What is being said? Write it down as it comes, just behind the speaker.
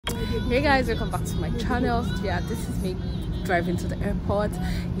Hey guys, welcome back to my channel. Yeah, this is me driving to the airport.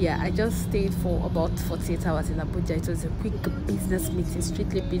 Yeah, I just stayed for about 48 hours in Abuja. It was a quick business meeting,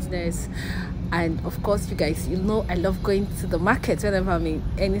 strictly business. And of course, you guys, you know I love going to the market whenever I'm in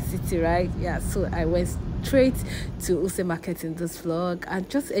any city, right? Yeah, so I went straight to Use Market in this vlog and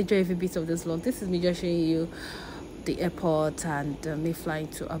just enjoy every bit of this vlog. This is me just showing you the airport and me flying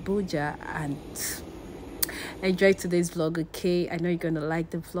to Abuja, and enjoy today's vlog. Okay, I know you're gonna like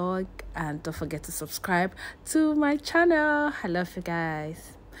the vlog, and don't forget to subscribe to my channel. I love you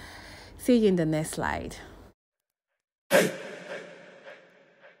guys. See you in the next slide. Hey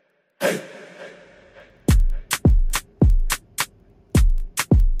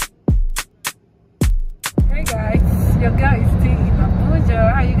guys, your girl is still in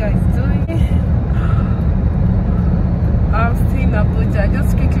Abuja. How you guys doing? I'm still in Abuja. I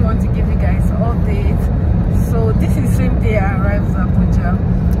just quickly want to give you guys an update. So this is the same day I arrived in Abuja.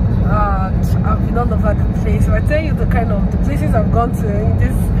 I've been all over the place. So I tell you the kind of the places I've gone to in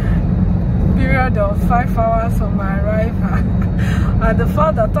this period of 5 hours from my arrival. And the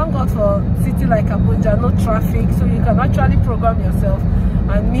fact that, thank God for a city like Abuja, no traffic, so you can actually program yourself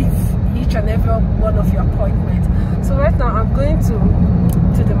and meet each and every one of your appointments. So right now I'm going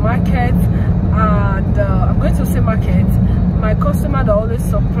to the market, and I'm going to say market. My customer that always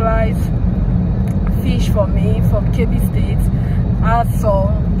supplies fish for me from KB State has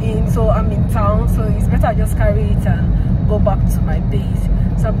some in, so I'm in town, so it's better I just carry it and go back to my base.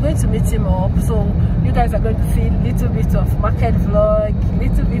 So I'm going to meet him up, so you guys are going to see a little bit of market vlog,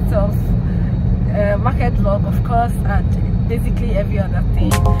 little bit of market vlog of course, and basically every other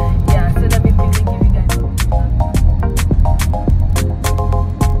thing. Yeah, so let me quickly give you guys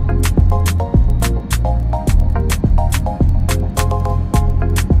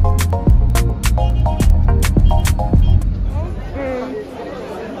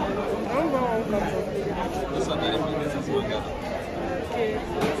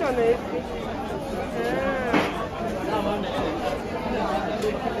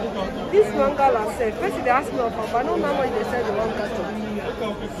this mangala said, first they asked me for, but I don't know how much they said the mangala to.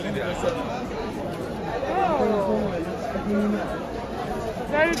 Oh,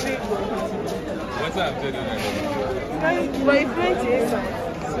 very big one. What's up, very but it's 20 inside.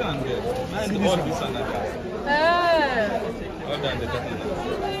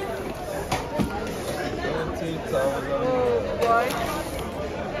 Oh boy.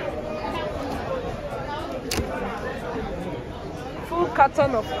 Full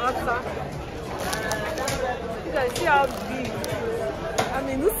carton of ata. You guys see how big. I'm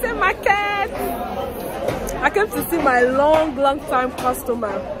in Use Market. I came to see my long time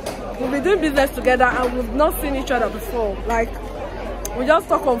customer. We've been doing business together and we've not seen each other before. Like, we just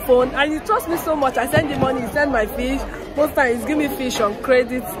talk on phone, and he trusts me so much. I send him money, he send my fish. Most times he's give me fish on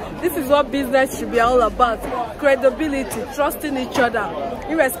credit. This is what business should be all about. Credibility, trusting each other,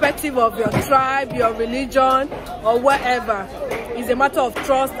 irrespective of your tribe, your religion, or whatever. It's a matter of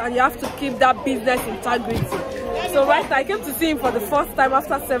trust, and you have to keep that business integrity. So right now, I came to see him for the first time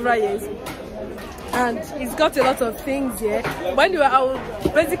after several years, and he's got a lot of things here. But anyway, I will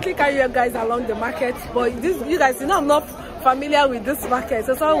basically carry you guys along the market. But this, you guys, you know, I'm not familiar with this market,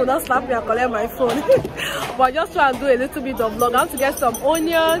 so someone will not slap me and collect my phone. But just try and do a little bit of vlog. I want to get some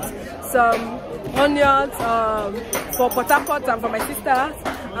onions for Port Harcourt and for my sister.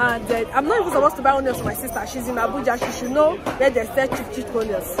 And I'm not even supposed to buy onions for my sister. She's in Abuja. She should know where they sell cheap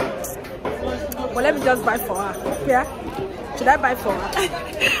onions. But let me just buy for her. Yeah, should I buy for her?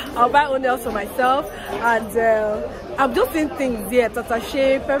 I'll buy onions for myself. And I'm just seeing things here,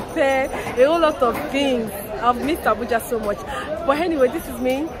 tatashe, pepper, a whole lot of things. I've missed Abuja so much. But anyway, this is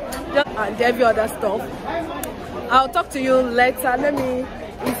me and every other stuff. I'll talk to you later.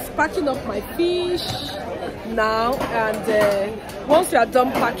 It's packing up my fish now, and once we are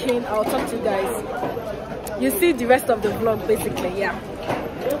done packing, I'll talk to you guys. You see the rest of the vlog basically. Yeah.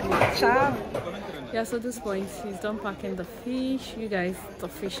 Ciao. Yeah, so at this point he's done packing the fish. You guys, the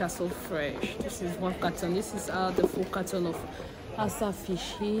fish are so fresh. This is one carton. This is the full carton of Asa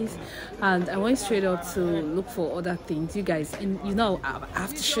fishes, and I went straight out to look for other things. You guys, and you know, I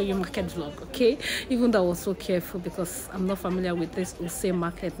have to show you market vlog, okay? Even though I was so careful because I'm not familiar with this Use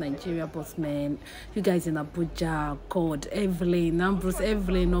Market Nigeria, but man, you guys in Abuja, God, Evelyn, Ambrose,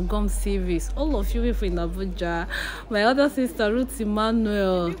 Evelyn, Ogom series, all of you in Abuja, my other sister Ruth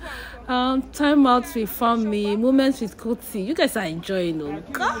Emmanuel, time out with family, moments with Kuti. You guys are enjoying, oh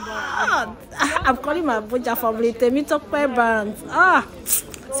God! I'm calling my Abuja family, Temitope Bands.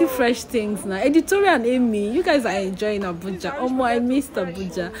 See fresh things now. Editorial and Amy, you guys are enjoying Abuja. Oh my, I missed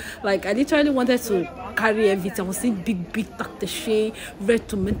Abuja. Like, I literally wanted to carry everything. I was seeing big tatashe, red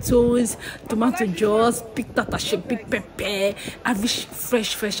tomatoes, tomato jaws, big tatashe, big pepper, Irish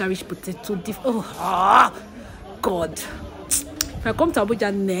fresh Irish potato. God. If I come to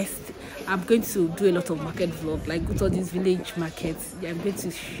Abuja next, I'm going to do a lot of market vlog, like go to all these village markets. Yeah, I'm going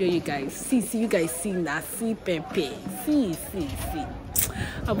to show you guys. See you guys see that. See Pepe. See.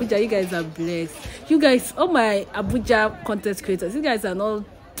 Abuja, you guys are blessed. You guys, all my Abuja content creators, you guys are not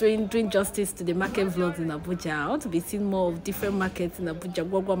doing justice to the market vlogs in Abuja. I want to be seeing more of different markets in Abuja,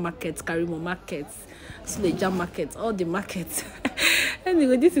 Gwagwa markets, Karimo markets, Suleja markets, all the markets.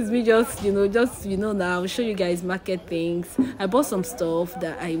 Anyway, this is me just now I'll show you guys market things. I bought some stuff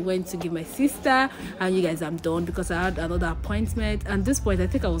that I went to give my sister, and you guys, I'm done because I had another appointment. And at this point I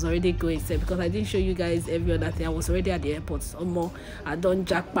think I was already going because I didn't show you guys every other thing. I was already at the airport. More I don't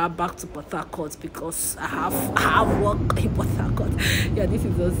jackpot back to Port Harcourt because I have work in Port Harcourt. Yeah, this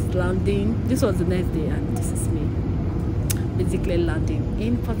is us landing. This was the next day, and this is me basically landing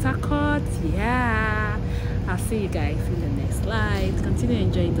in Port Harcourt. Yeah, I'll see you guys in the next slide. Continue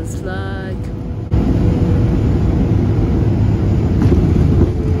enjoying this vlog.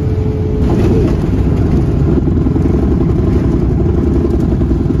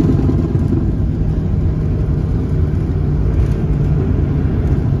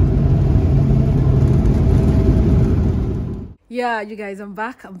 Yeah, you guys, I'm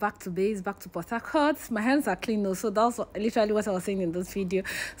back to base, back to Port Harcourt. My hands are clean now, so that's literally what I was saying in this video.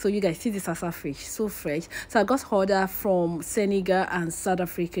 So you guys see this as a fish, so fresh. So I got order from Senegal and South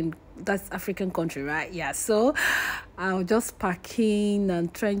African, that's African country, right? Yeah, so I'm just packing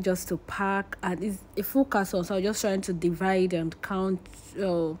and trying just to pack, and it's a full castle, so I'm just trying to divide and count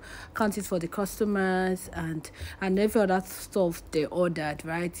it for the customers and every other stuff they ordered,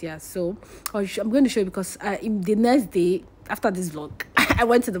 right? Yeah, so I'm going to show you because in the next day after this vlog I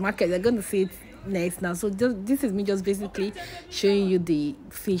went to the market. I'm going to see it next now. So this is me just basically showing you the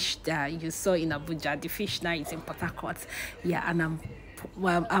fish that you saw in Abuja. The fish now is in Port Harcourt. Yeah, and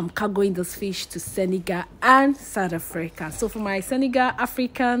I'm cargoing this fish to Senegal and South Africa. So for my Senegal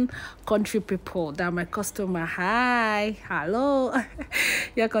African country people that are my customer, hi, hello.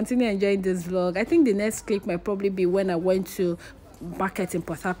 Yeah, continue enjoying this vlog. I think the next clip might probably be when I went to market in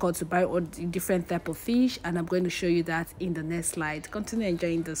Port Harcourt to buy all the different type of fish, and I'm going to show you that in the next slide. Continue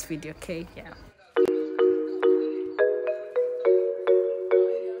enjoying this video, okay? Yeah.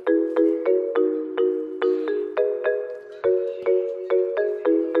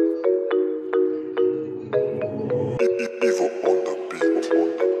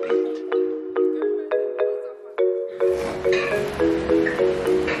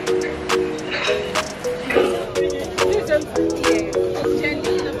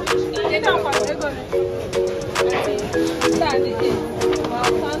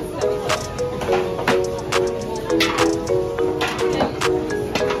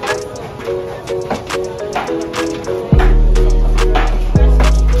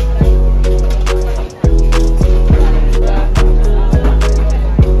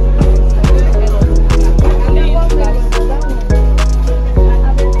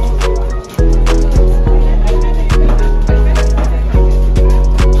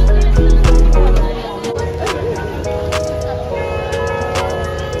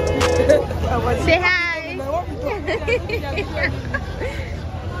 Say hi.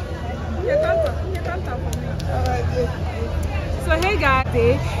 So hey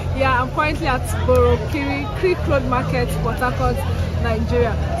guys, yeah, I'm currently at Borokiri Creek Road Market, Port Harcourt,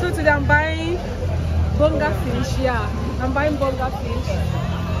 Nigeria. So today I'm buying bonga fish. Yeah, I'm buying bonga fish.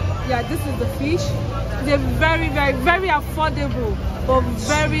 Yeah, this is the fish. They're very affordable, but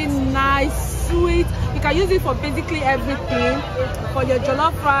very nice, sweet. You can use it for basically everything, for your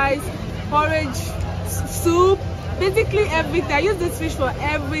jollof rice, porridge, soup, basically everything. I use this fish for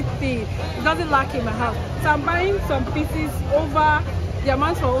everything. It doesn't lack in my house. So I'm buying some pieces over the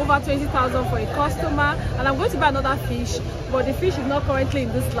amount for over 20,000 for a customer, and I'm going to buy another fish, but the fish is not currently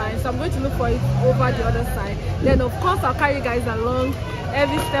in this line, so I'm going to look for it over the other side. Then of course I'll carry you guys along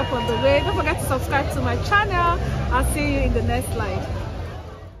every step on the way. Don't forget to subscribe to my channel. I'll see you in the next slide.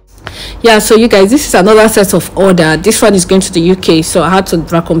 Yeah, so you guys, this is another set of order. This one is going to the UK, so I had to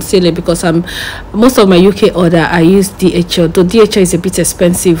reconcile it because most of my UK order I use DHL, though DHL is a bit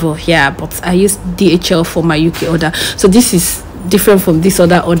expensive. Yeah, but I use DHL for my UK order. So this is different from this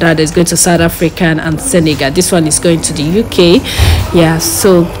other order that's going to South Africa and Senegal. This one is going to the UK. Yeah,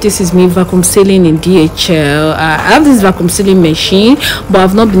 so this is me vacuum sealing in DHL. I have this vacuum sealing machine, but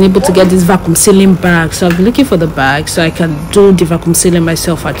I've not been able to get this vacuum sealing bag, so I've been looking for the bag so I can do the vacuum sealing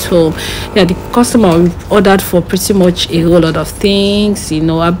myself at home. Yeah, the customer ordered for pretty much a whole lot of things, you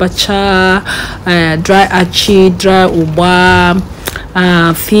know, abacha, dry achi, dry uba,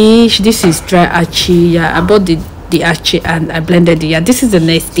 fish. This is dry achi. Yeah, I bought the achi and I blended it. Yeah, this is the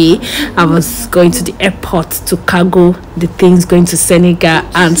next day. I was going to the airport to cargo the things going to Senegal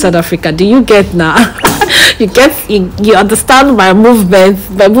and South Africa. Do you get now? you understand my movement.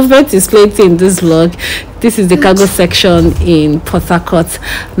 My movement is plenty in this vlog. This is the cargo section in Port Harcourt,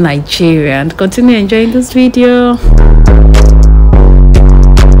 Nigeria. And continue enjoying this video.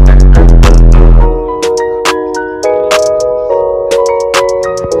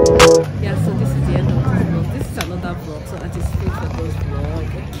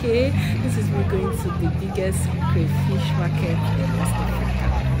 This is me going to the biggest crayfish market in West Africa,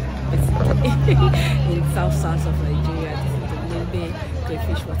 basically in south of Nigeria. This is the Nwezi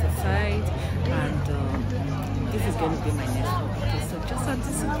crayfish waterside, and this is going to be my next vlog. Okay, so just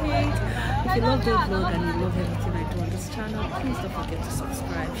anticipate. If you love the vlog and you love everything I do on this channel, please don't forget to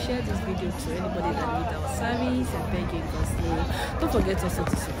subscribe. Share this video to anybody that needs our service. I beg you in God's name. Don't forget also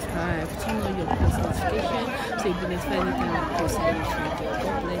to subscribe. Turn on your post notification so you'll be notified anytime I post a new video.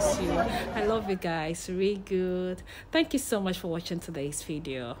 God bless you. I love you guys. Really good. Thank you so much for watching today's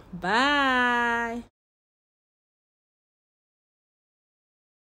video. Bye.